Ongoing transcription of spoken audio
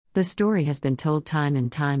The story has been told time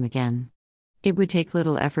and time again. It would take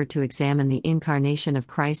little effort to examine the incarnation of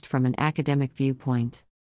Christ from an academic viewpoint.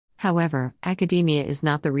 However, academia is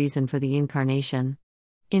not the reason for the incarnation.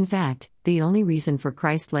 In fact, the only reason for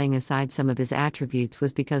Christ laying aside some of his attributes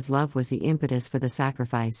was because love was the impetus for the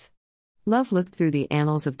sacrifice. Love looked through the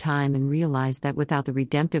annals of time and realized that without the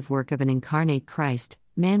redemptive work of an incarnate Christ,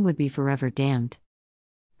 man would be forever damned.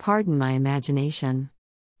 Pardon my imagination.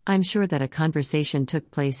 I'm sure that a conversation took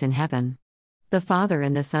place in heaven. The Father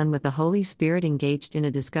and the Son with the Holy Spirit engaged in a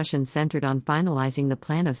discussion centered on finalizing the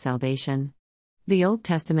plan of salvation. The Old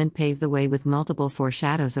Testament paved the way with multiple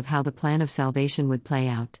foreshadows of how the plan of salvation would play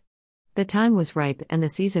out. The time was ripe and the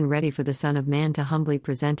season ready for the Son of Man to humbly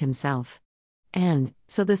present himself. And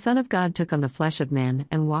so the Son of God took on the flesh of man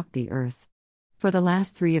and walked the earth. For the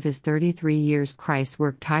last 3 of his 33 years, Christ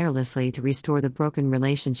worked tirelessly to restore the broken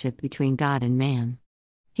relationship between God and man.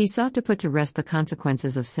 He sought to put to rest the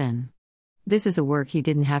consequences of sin. This is a work he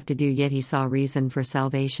didn't have to do, yet he saw reason for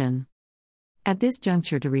salvation. At this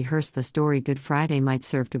juncture, to rehearse the story Good Friday might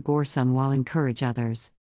serve to bore some while encourage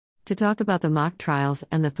others. To talk about the mock trials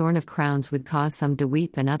and the thorn of crowns would cause some to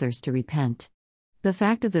weep and others to repent. The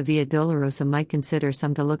fact of the Via Dolorosa might consider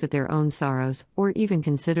some to look at their own sorrows, or even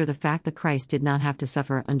consider the fact that Christ did not have to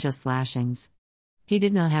suffer unjust lashings. He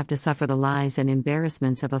did not have to suffer the lies and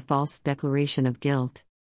embarrassments of a false declaration of guilt.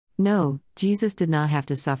 No, Jesus did not have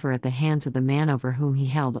to suffer at the hands of the man over whom he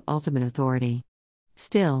held ultimate authority.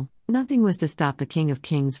 Still, nothing was to stop the King of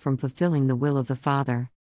Kings from fulfilling the will of the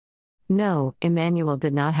Father. No, Emmanuel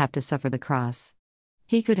did not have to suffer the cross.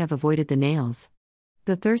 He could have avoided the nails.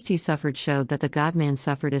 The thirst he suffered showed that the God-man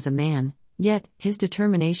suffered as a man, yet his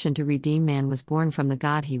determination to redeem man was born from the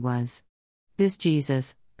God he was. This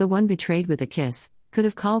Jesus, the one betrayed with a kiss, could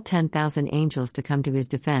have called 10,000 angels to come to his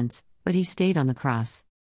defense, but he stayed on the cross.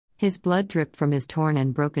 His blood dripped from his torn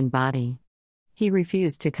and broken body. He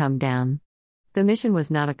refused to come down. The mission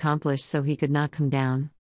was not accomplished, so he could not come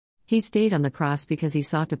down. He stayed on the cross because he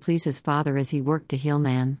sought to please his Father as he worked to heal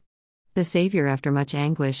man. The Savior, after much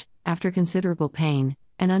anguish, after considerable pain,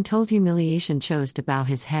 and untold humiliation, chose to bow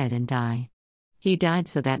his head and die. He died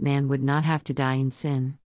so that man would not have to die in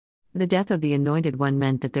sin. The death of the Anointed One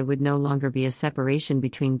meant that there would no longer be a separation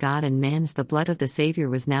between God and man, as the blood of the Savior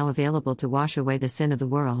was now available to wash away the sin of the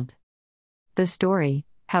world. The story,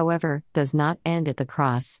 however, does not end at the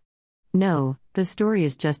cross. No, the story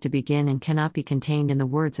is just to begin and cannot be contained in the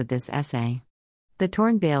words of this essay. The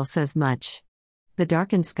torn veil says much. The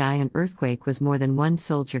darkened sky and earthquake was more than one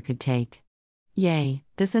soldier could take. Yea,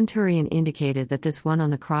 the centurion indicated that this one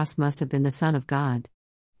on the cross must have been the Son of God.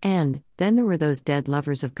 And then there were those dead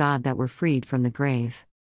lovers of God that were freed from the grave.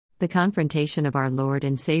 The confrontation of our Lord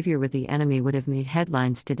and Savior with the enemy would have made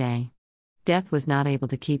headlines today. Death was not able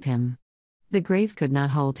to keep him. The grave could not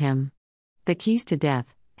hold him. The keys to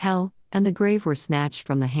death, hell, and the grave were snatched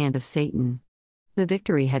from the hand of Satan. The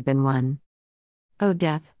victory had been won. O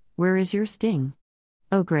death, where is your sting?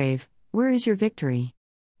 O grave, where is your victory?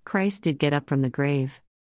 Christ did get up from the grave.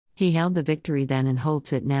 He held the victory then and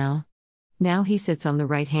holds it now. Now he sits on the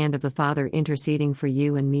right hand of the Father, interceding for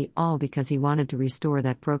you and me, all because he wanted to restore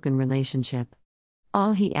that broken relationship.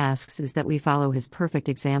 All he asks is that we follow his perfect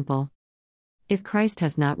example. If Christ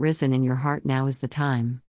has not risen in your heart, now is the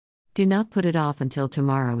time. Do not put it off until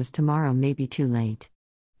tomorrow, as tomorrow may be too late.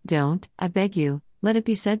 Don't, I beg you, let it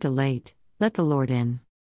be said too late. Let the Lord in.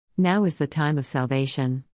 Now is the time of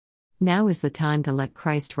salvation. Now is the time to let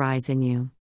Christ rise in you.